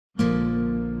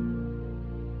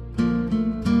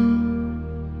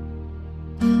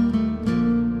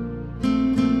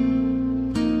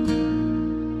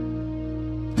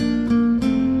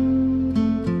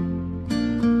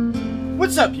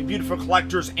up, you beautiful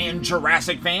collectors and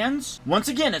Jurassic fans? Once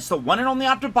again, it's the one and only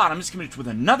Optibotimus coming with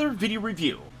another video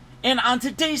review. And on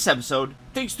today's episode,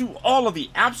 thanks to all of the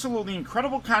absolutely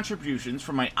incredible contributions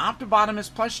from my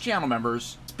Optibotimus Plus channel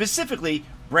members, specifically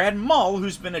Brad Mull,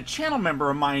 who's been a channel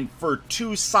member of mine for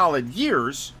 2 solid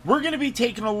years, we're going to be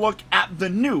taking a look at the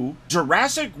new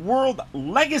Jurassic World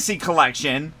Legacy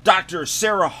Collection, Dr.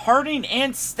 Sarah Harding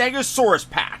and Stegosaurus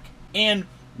Pack. And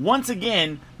once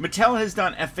again, Mattel has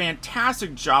done a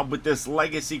fantastic job with this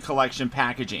Legacy Collection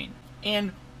packaging.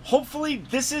 And hopefully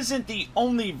this isn't the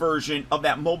only version of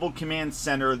that mobile command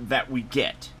center that we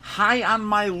get. High on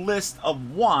my list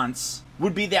of wants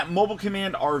would be that mobile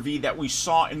command RV that we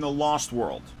saw in the Lost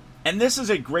World. And this is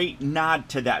a great nod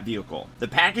to that vehicle. The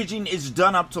packaging is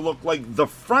done up to look like the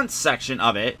front section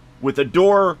of it, with a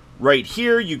door right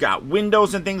here. You got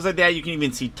windows and things like that. You can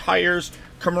even see tires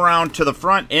come around to the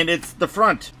front, and it's the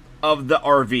front of the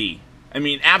RV. I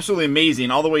mean, absolutely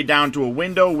amazing, all the way down to a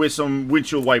window with some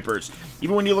windshield wipers.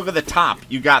 Even when you look at the top,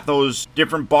 you got those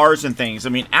different bars and things. I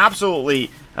mean, absolutely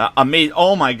amazing.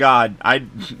 Oh my God.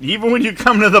 Even when you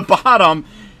come to the bottom,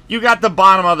 you got the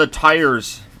bottom of the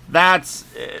tires. That's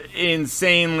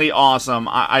insanely awesome.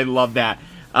 I love that.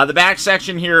 The back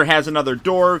section here has another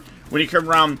door. When you come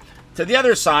around to the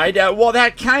other side, well,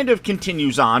 that kind of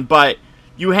continues on, but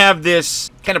you have this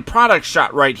kind of product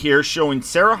shot right here showing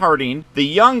Sarah Harding, the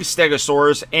young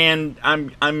Stegosaurus, and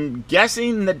I'm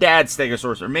guessing the dad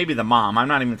Stegosaurus, or maybe the mom. I'm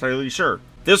not even entirely sure.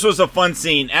 This was a fun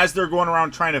scene. As they're going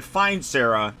around trying to find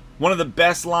Sarah, one of the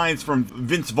best lines from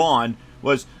Vince Vaughn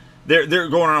was, they're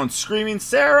going around screaming,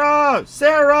 "Sarah!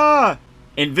 Sarah!"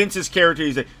 And Vince's character,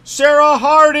 he's like, "Sarah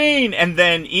Harding!" And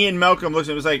then Ian Malcolm looks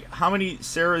at him and was like, "How many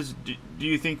Sarahs do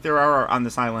you think there are on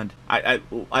this island?"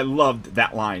 I loved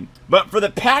that line. But for the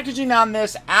packaging on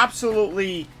this,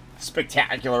 absolutely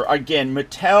spectacular. Again,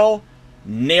 Mattel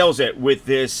nails it with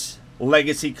this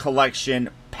Legacy Collection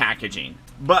packaging.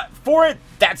 But for it,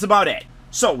 that's about it.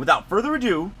 So without further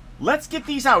ado, let's get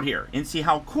these out here and see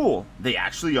how cool they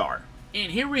actually are.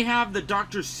 And here we have the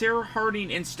Dr. Sarah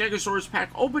Harding and Stegosaurus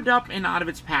Pack opened up and out of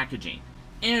its packaging.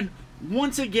 And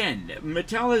once again,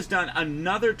 Mattel has done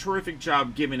another terrific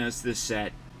job giving us this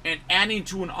set and adding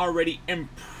to an already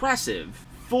impressive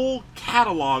full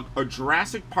catalog of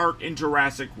Jurassic Park and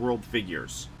Jurassic World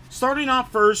figures. Starting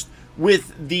off first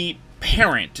with the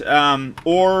parent, I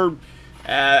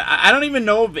don't even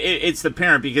know if it's the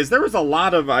parent, because there was a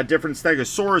lot of different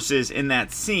Stegosauruses in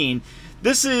that scene.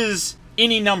 This is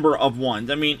any number of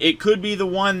ones. I mean, it could be the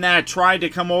one that tried to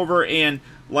come over and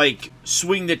like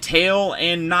swing the tail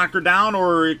and knock her down,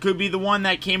 or it could be the one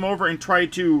that came over and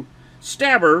tried to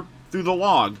stab her through the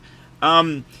log.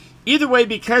 Either way,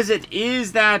 because it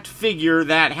is that figure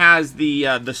that has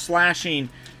the slashing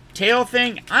tail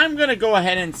thing, I'm gonna go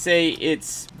ahead and say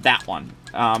it's that one.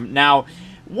 Now,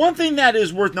 one thing that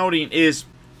is worth noting is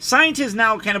scientists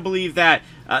now kind of believe that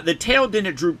the tail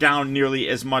didn't droop down nearly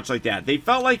as much like that. They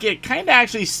felt like it kind of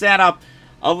actually sat up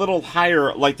a little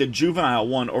higher like the juvenile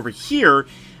one over here,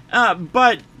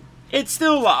 but it's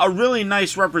still a really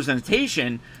nice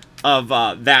representation of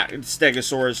that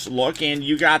Stegosaurus look. And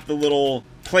you got the little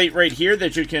plate right here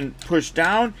that you can push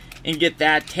down and get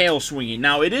that tail swinging.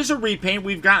 Now, it is a repaint.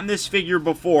 We've gotten this figure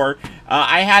before.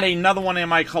 I had another one in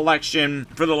my collection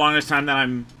for the longest time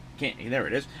that there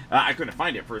it is. I couldn't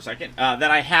find it for a second. That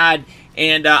I had,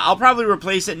 and I'll probably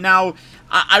replace it. Now,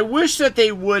 I wish that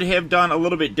they would have done a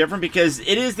little bit different, because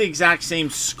it is the exact same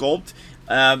sculpt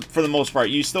for the most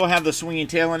part. You still have the swinging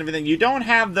tail and everything. You don't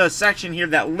have the section here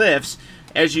that lifts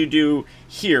as you do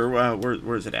here.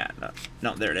 Where's it at?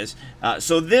 No, there it is.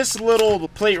 So this little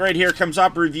plate right here comes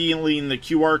up, revealing the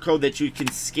QR code that you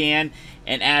can scan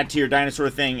and add to your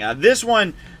dinosaur thing. This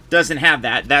one doesn't have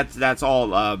that. That's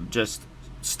all just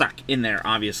stuck in there,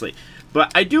 obviously.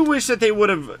 But I do wish that they would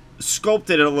have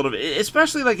sculpted it a little bit,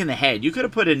 especially like in the head. You could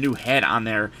have put a new head on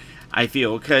there, I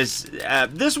feel, because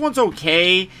this one's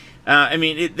okay. I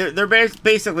mean, they're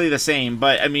basically the same,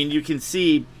 but I mean, you can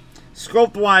see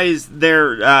sculpt-wise,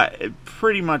 they're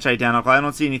pretty much identical. I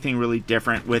don't see anything really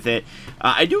different with it.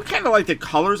 I do kind of like the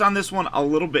colors on this one a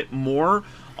little bit more,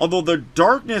 although the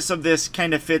darkness of this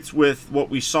kind of fits with what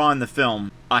we saw in the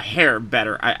film a hair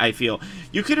better, I feel.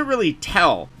 You couldn't really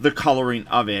tell the coloring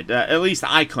of it. At least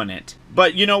I couldn't.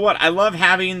 But you know what? I love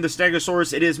having the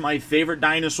Stegosaurus. It is my favorite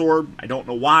dinosaur. I don't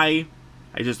know why.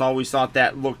 I just always thought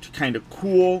that looked kind of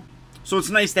cool. So it's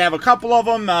nice to have a couple of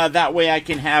them. That way I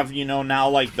can have, you know, now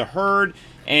like the herd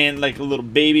and like a little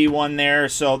baby one there.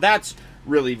 So that's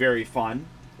really very fun.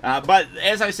 But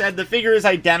as I said, the figure is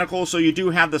identical, so you do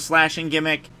have the slashing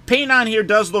gimmick. Paint on here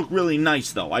does look really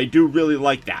nice, though. I do really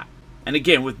like that. And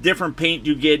again, with different paint,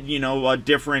 you get, you know, a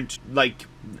different, like,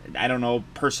 I don't know,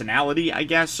 personality, I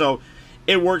guess. So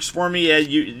it works for me.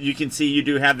 You can see you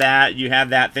do have that. You have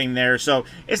that thing there. So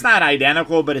it's not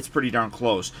identical, but it's pretty darn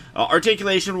close.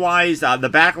 Articulation-wise, the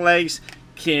back legs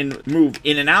can move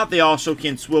in and out. They also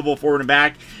can swivel forward and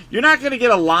back. You're not going to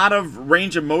get a lot of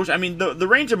range of motion. I mean, the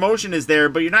range of motion is there,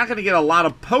 but you're not going to get a lot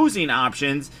of posing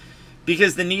options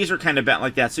because the knees are kind of bent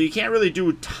like that. So you can't really do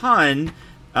a ton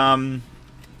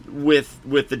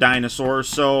with the dinosaur.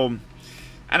 So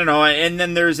I don't know. And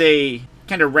then there's a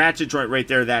kind of ratchet joint right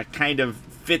there that kind of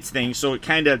fits things. So it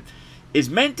kind of is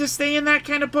meant to stay in that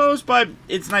kind of pose, but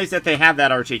it's nice that they have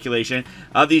that articulation.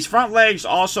 These front legs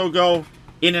also go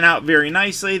in and out very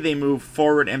nicely. They move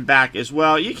forward and back as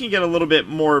well. You can get a little bit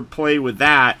more play with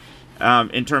that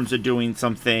in terms of doing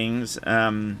some things. I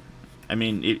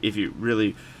mean, if you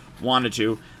really wanted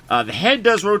to. The head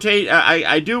does rotate.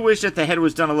 I do wish that the head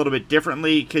was done a little bit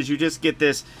differently because you just get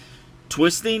this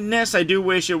twistingness. I do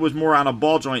wish it was more on a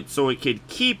ball joint so it could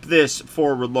keep this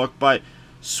forward look, but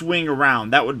swing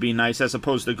around. That would be nice as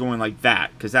opposed to going like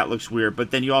that because that looks weird.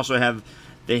 But then you also have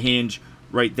the hinge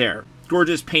right there.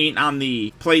 Gorgeous paint on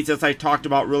the plates, as I talked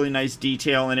about. Really nice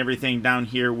detail and everything down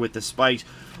here with the spikes.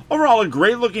 Overall, a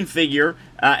great looking figure,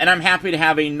 and I'm happy to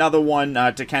have another one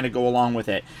to kind of go along with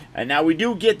it. Now, we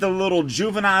do get the little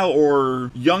juvenile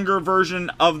or younger version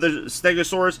of the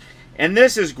Stegosaurus, and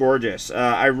this is gorgeous.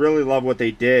 I really love what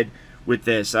they did with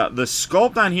this. The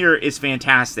sculpt on here is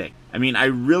fantastic. I mean, I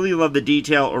really love the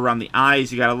detail around the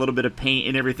eyes. You got a little bit of paint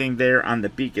and everything there on the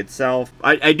beak itself.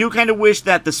 I do kind of wish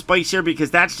that the spikes here,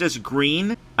 because that's just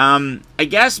green. I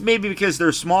guess maybe because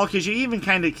they're small, because you even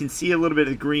kind of can see a little bit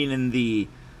of green in the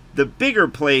bigger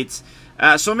plates.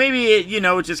 So maybe it, you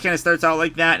know, it just kind of starts out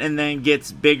like that and then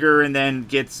gets bigger and then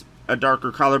gets a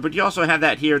darker color. But you also have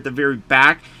that here at the very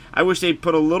back. I wish they'd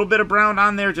put a little bit of brown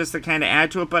on there just to kind of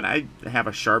add to it, but I have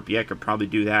a Sharpie. I could probably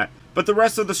do that. But the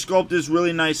rest of the sculpt is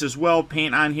really nice as well.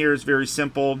 Paint on here is very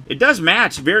simple. It does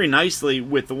match very nicely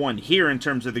with the one here in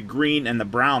terms of the green and the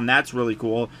brown. That's really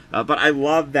cool. But I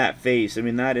love that face. I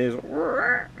mean, that is...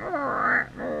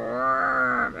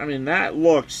 I mean, that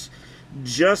looks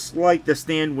just like the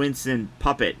Stan Winston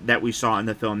puppet that we saw in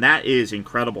the film. That is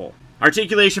incredible.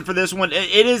 Articulation for this one,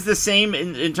 it is the same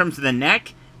in terms of the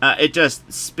neck. It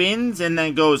just spins and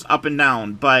then goes up and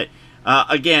down. But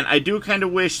again, I do kind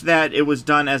of wish that it was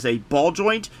done as a ball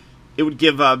joint. It would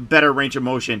give a better range of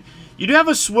motion. You do have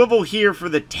a swivel here for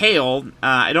the tail.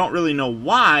 I don't really know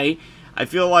why. I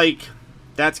feel like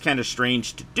that's kind of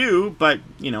strange to do, but,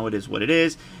 you know, it is what it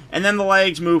is. And then the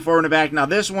legs move forward and back. Now,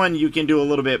 this one you can do a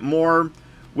little bit more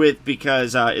with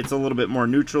because it's a little bit more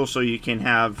neutral, so you can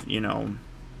have, you know,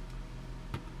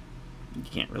 you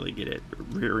can't really get it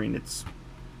rearing its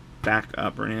back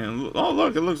up or anything. Oh,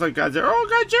 look, it looks like Godzilla.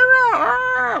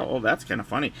 Oh, Godzilla! Oh, that's kind of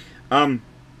funny.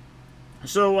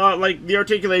 So, like, the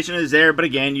articulation is there, but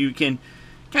again, you can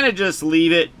kind of just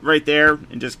leave it right there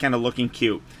and just kind of looking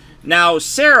cute. Now,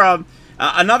 Sarah,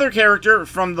 another character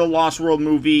from the Lost World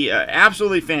movie,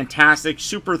 absolutely fantastic.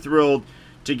 Super thrilled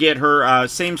to get her.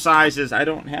 Same size as, I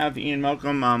don't have Ian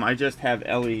Malcolm, I just have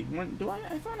Ellie.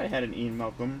 I thought I had an Ian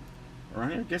Malcolm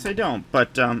around here. I guess I don't,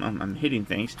 but I'm hitting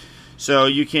things. So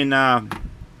you can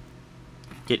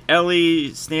get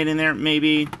Ellie standing there,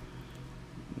 maybe.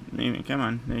 Come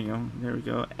on, there you go. There we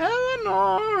go.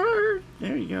 Eleanor!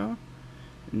 There you go.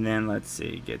 And then, let's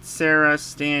see, get Sarah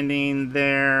standing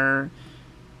there.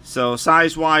 So,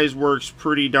 size-wise, works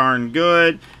pretty darn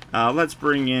good. Let's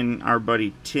bring in our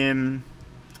buddy Tim.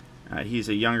 He's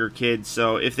a younger kid,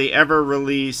 so if they ever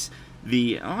release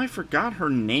the... Oh, I forgot her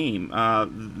name.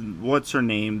 What's her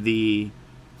name? The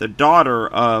daughter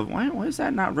of... Why is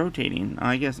that not rotating?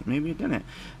 I guess maybe it didn't.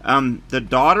 The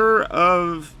daughter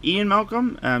of Ian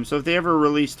Malcolm. So if they ever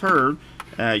released her,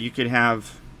 you could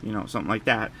have, you know, something like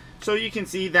that. So you can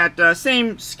see that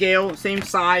same scale, same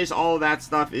size, all of that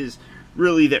stuff is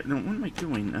really there. No, what am I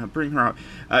doing? Bring her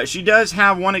up. She does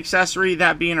have one accessory,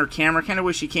 that being her camera. Kind of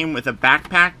wish she came with a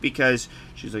backpack because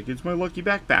she's like, it's my lucky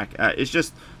backpack. It's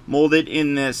just molded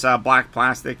in this black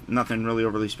plastic. Nothing really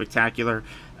overly spectacular.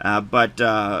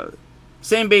 But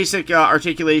same basic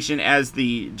articulation as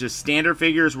the just standard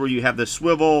figures where you have the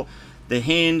swivel, the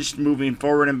hinge moving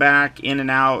forward and back, in and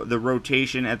out, the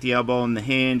rotation at the elbow and the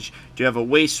hinge. Do you have a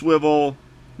waist swivel,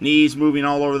 knees moving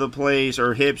all over the place,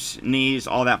 or hips, knees,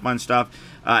 all that fun stuff.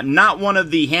 Not one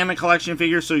of the Hammond collection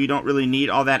figures, so you don't really need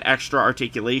all that extra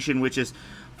articulation, which is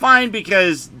fine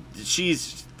because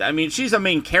she's a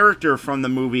main character from the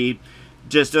movie.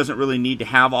 Just doesn't really need to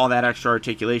have all that extra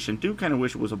articulation. Do kind of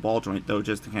wish it was a ball joint, though,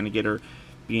 just to kind of get her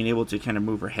being able to kind of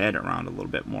move her head around a little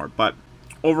bit more. But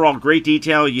Overall, great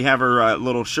detail. You have her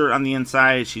little shirt on the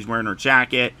inside. She's wearing her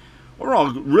jacket.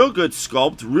 Overall, real good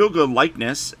sculpt, real good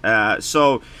likeness.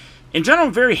 So, in general,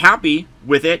 I'm very happy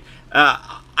with it.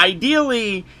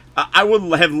 Ideally, I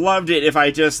would have loved it if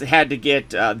I just had to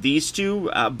get these two,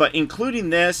 but including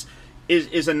this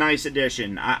is a nice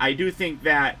addition. I do think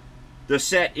that the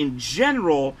set in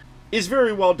general is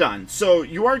very well done. So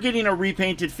you are getting a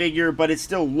repainted figure, but it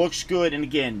still looks good. And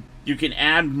again, you can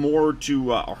add more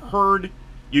to a herd.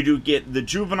 You do get the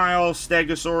juvenile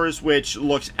Stegosaurus, which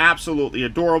looks absolutely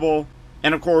adorable.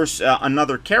 And of course,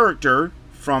 another character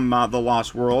from the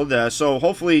Lost World. So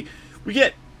hopefully we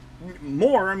get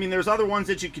more. I mean, there's other ones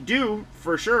that you could do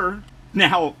for sure.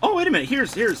 Now, oh wait a minute.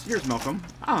 Here's Malcolm.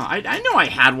 Oh, I know I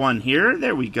had one here.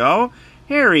 There we go.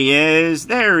 Here he is.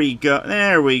 There we go.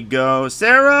 There we go.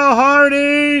 Sarah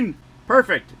Harding.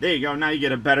 Perfect. There you go. Now you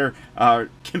get a better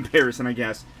comparison, I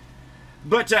guess.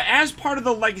 But as part of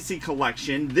the Legacy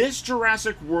Collection, this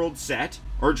Jurassic World set,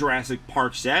 or Jurassic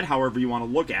Park set, however you want to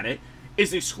look at it,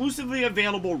 is exclusively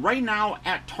available right now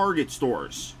at Target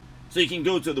stores. So you can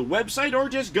go to the website or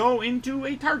just go into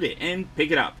a Target and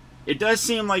pick it up. It does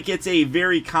seem like it's a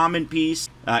very common piece.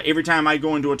 Every time I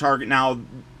go into a Target now,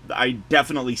 I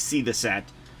definitely see the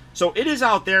set. So it is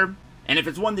out there, and if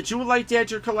it's one that you would like to add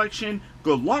to your collection,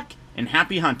 good luck and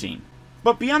happy hunting.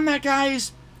 But beyond that,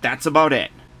 guys, that's about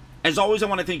it. As always, I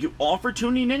want to thank you all for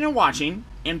tuning in and watching,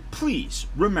 and please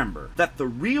remember that the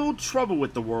real trouble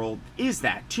with the world is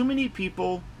that too many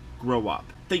people grow up.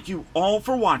 Thank you all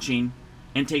for watching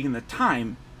and taking the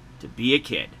time to be a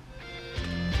kid.